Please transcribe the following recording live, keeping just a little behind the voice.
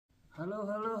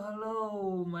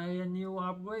Hello, my new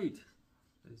upgrade.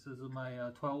 This is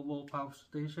my 12 volt power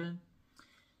station,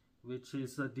 which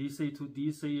is a DC to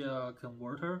DC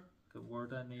converter.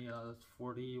 Convert any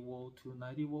 40 volt to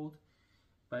 90 volt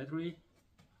battery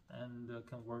and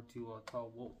convert to a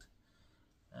 12 volt.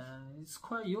 And it's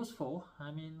quite useful.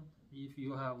 I mean, if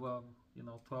you have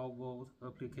 12 volt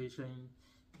application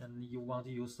and you want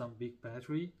to use some big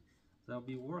battery, that'll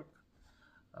be work.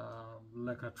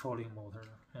 Like a trolling motor,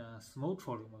 small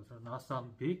trolling motor, not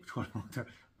some big trolling motor,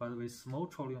 but with small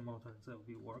trolling motor that will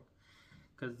be work.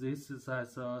 Because this is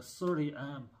has a 30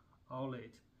 amp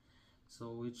outlet,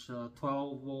 so which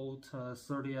 12 volt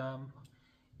 30 amp,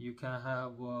 you can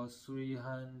have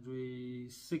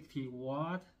 360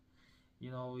 watt.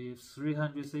 You know, if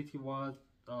 360 watt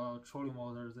trolling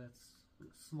motor, that's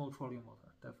small trolling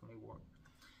motor, definitely work.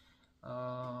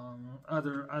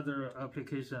 Other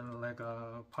application like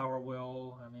a power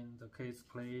wheel, I mean the case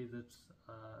plate, the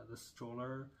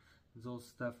stroller,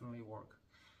 those definitely work.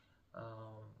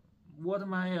 What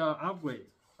my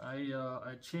upgrade?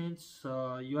 I changed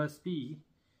USB,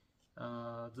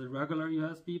 the regular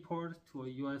USB port to a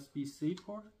USB-C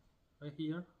port right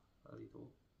here, a little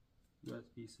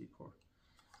USB-C port.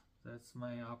 That's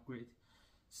my upgrade.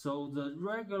 So the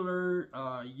regular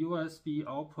USB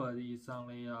output is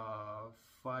only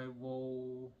 5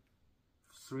 volt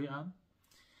 3 amp,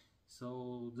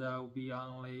 so that will be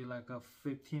only like a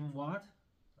 15 watt.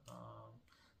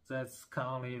 That's can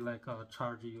only like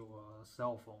charge your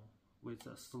cell phone with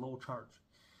a slow charge.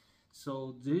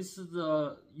 So this is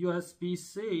the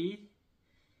USB-C,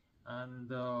 and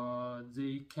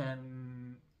they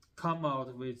can come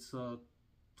out with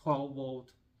 12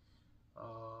 volt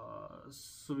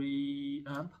 3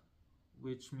 amp,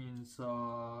 which means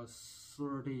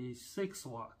 36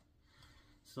 watt.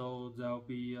 So that'll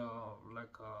be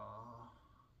like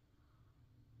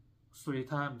 3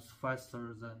 times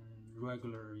faster than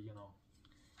regular,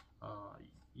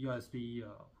 USB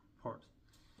port.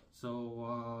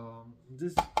 So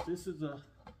this is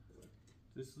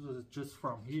just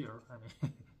from here. I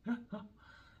mean,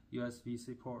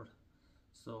 USB-C port.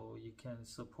 So you can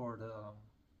support.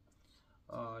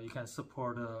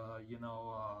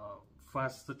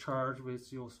 Fast charge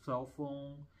with your cell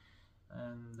phone,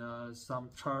 and some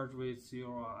charge with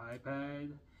your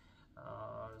iPad,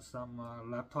 some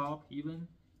laptop even,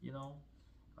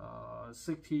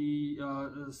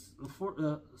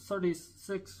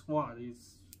 36 watt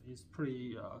is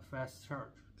pretty fast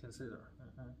charge, consider.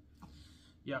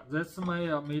 Yeah, that's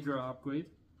my major upgrade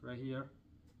right here,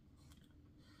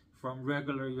 from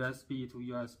regular USB to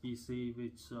USB-C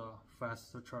with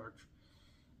faster charge.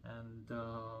 And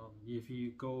if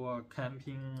you go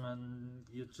camping and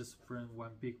you just bring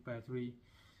one big battery,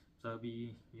 that'll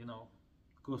be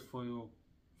good for you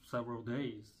several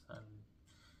days and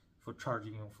for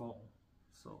charging your phone.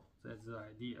 So that's the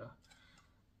idea.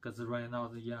 Because right now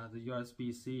the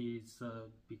USB-C is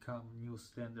become new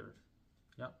standard.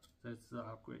 Yeah, that's the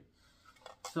upgrade.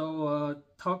 So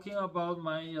talking about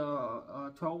my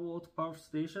 12 volt power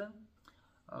station,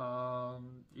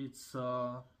 it's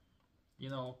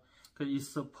because it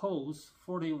supports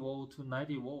 40 volt to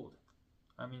 90 volt.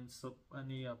 I mean, so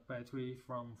any battery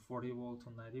from 40 volt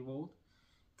to 90 volt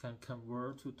can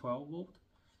convert to 12 volt.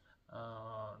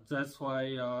 That's why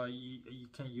you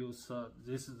can use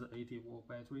this is the 80 volt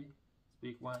battery,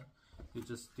 big one. You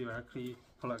just directly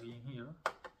plug in here.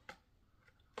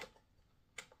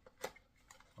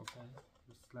 Okay,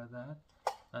 just like that.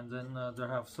 And then they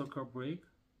have circuit break.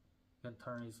 You can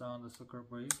turn it on, the circuit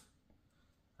break,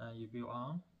 and you be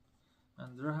on.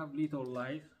 And they have little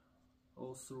light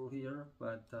all through here,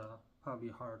 but probably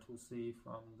hard to see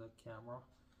from the camera.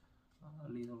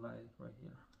 Little light right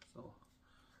here. So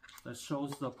that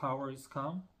shows the power is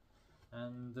come,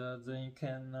 and then you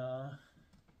can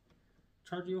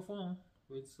charge your phone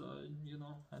with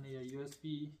any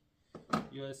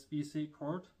USB-C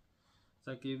port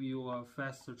that give you a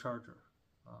faster charger.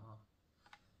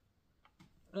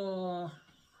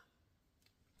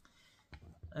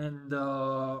 And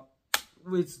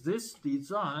with this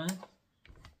design,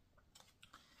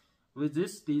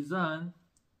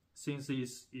 since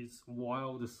it's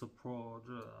wild support,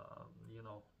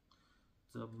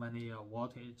 the many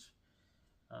wattage,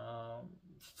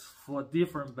 for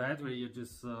different battery you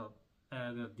just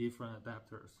add different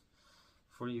adapters.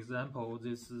 For example,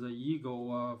 this is the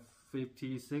Eagle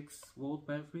 56 volt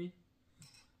battery,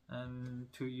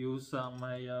 and to use on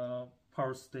my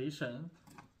power station,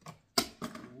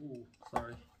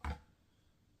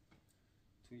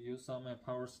 to use on my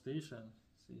power station,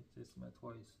 see, this is my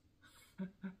toys.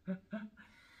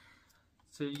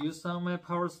 So use on my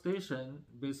power station,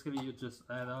 basically you just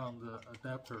add on the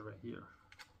adapter right here.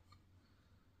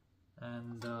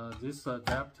 And this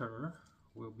adapter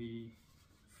will be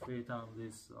fit on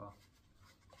this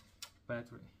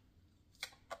battery.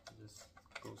 Just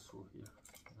go through here,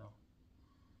 you know.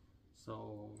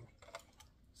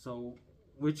 So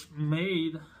which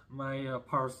made my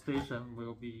power station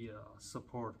will be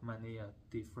support many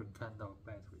different kind of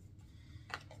battery.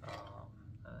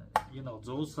 You know,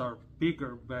 those are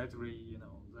bigger battery. You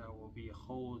know, that will be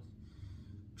hold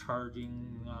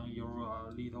charging on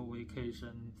your little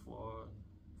vacation for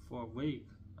a week.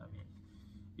 I mean,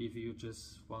 if you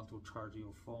just want to charge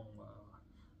your phone,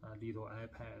 a little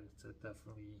iPad, that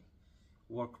definitely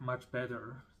work much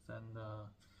better than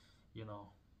you know,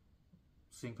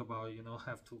 think about, you know,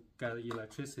 have to get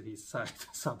electricity side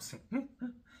something.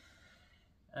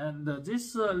 And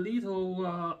this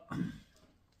little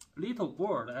little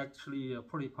board actually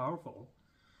pretty powerful.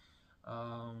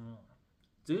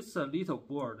 This little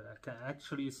board can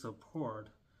actually support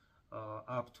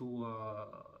up to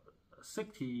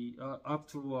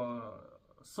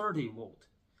 30 volt,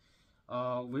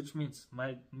 which means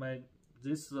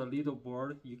this little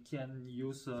board, you can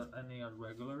use any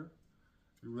regular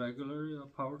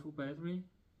power tool battery,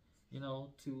 you know,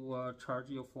 to charge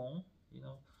your phone. You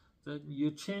know, that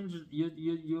you change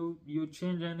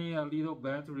any little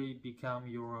battery become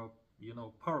your you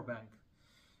know, power bank.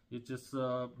 You just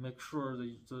make sure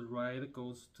that the right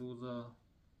goes to the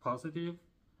positive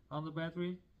on the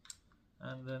battery,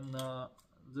 and then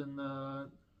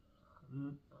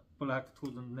black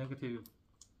to the negative,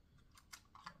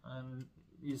 and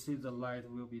you see the light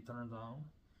will be turned on.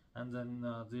 And then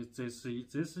this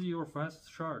is your fast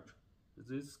charge.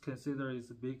 This considered is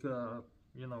a big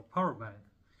you know, power bank.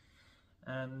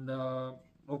 And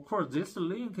of course this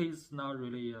link is not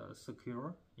really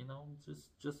secure, you know,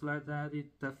 just like that,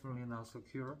 it definitely not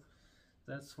secure.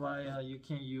 That's why you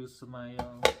can use my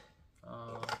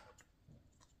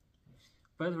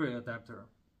battery adapter,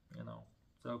 you know.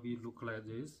 So we look like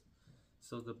this.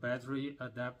 So the battery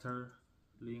adapter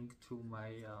link to my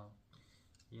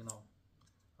you know,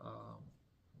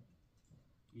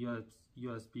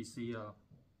 USB-C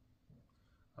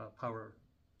power,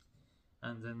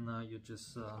 and then you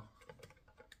just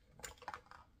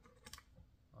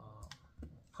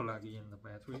plug in the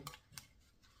battery.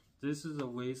 This is a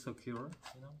way secure,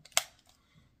 you know,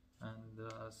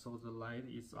 and so the light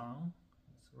is on.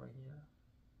 It's right here,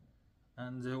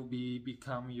 and they'll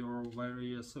become your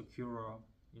very secure,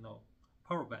 you know,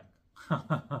 power bank.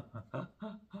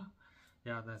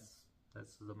 Yeah,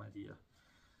 that's the idea.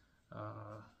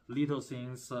 Little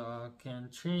things can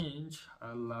change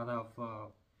a lot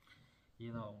of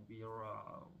you know, your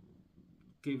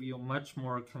give you much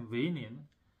more convenient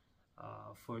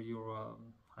for your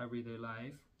everyday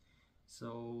life.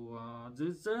 So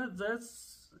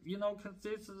that's, you know,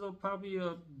 this is probably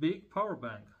a big power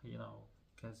bank. You know,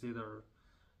 consider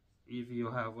if you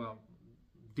have a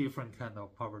different kind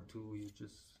of power tool, you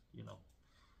just, you know,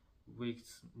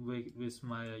 with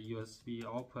my USB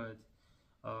output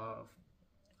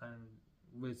and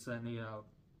with any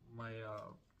my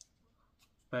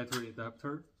battery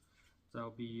adapter,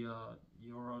 that'll be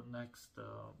your next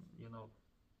you know,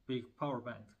 big power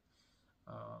bank.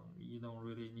 You don't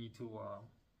really need to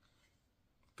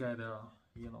get a,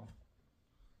 you know,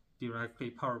 directly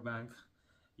power bank.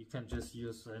 You can just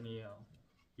use any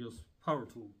use power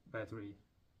tool battery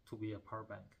to be a power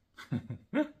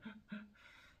bank.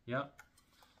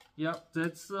 Yeah,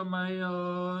 that's my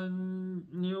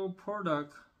new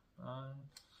product,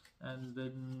 and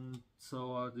then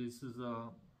so this is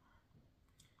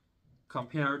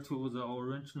compared to the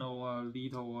original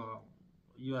little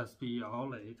USB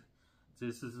outlet.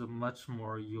 This is a much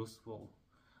more useful,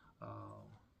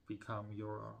 become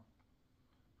your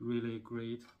really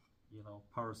great, you know,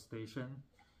 power station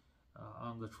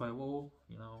on the travel.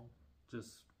 You know,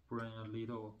 just bring a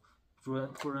little,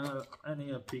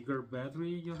 any bigger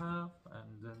battery you have,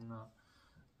 and then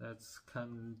that's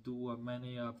can do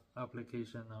many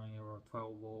application on your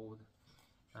 12 volt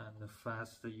and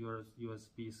fast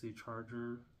USB-C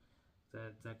charger,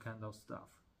 that kind of stuff,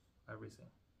 everything.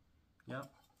 Yeah,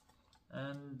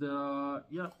 and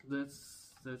yeah,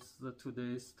 that's the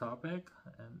today's topic.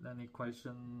 And any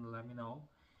question, let me know.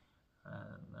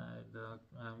 And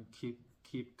I'm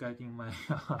keep getting my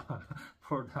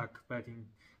product, getting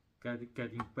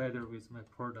better with my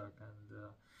product, and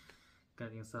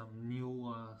getting some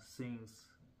new things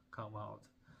come out.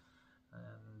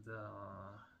 And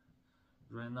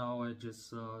right now I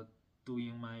just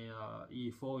doing my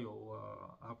e-foil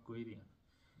upgrading.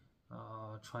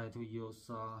 Try to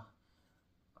use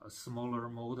a smaller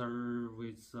motor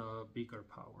with bigger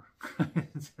power.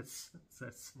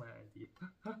 That's my idea.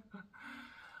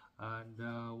 And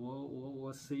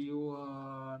we'll see you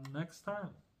next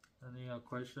time. Any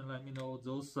question, let me know.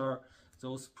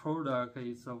 Those product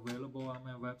is available on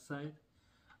my website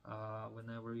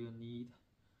whenever you need.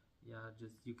 Yeah,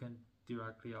 just you can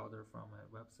directly order from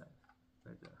my website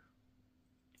right there.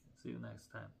 See you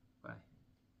next time. Bye.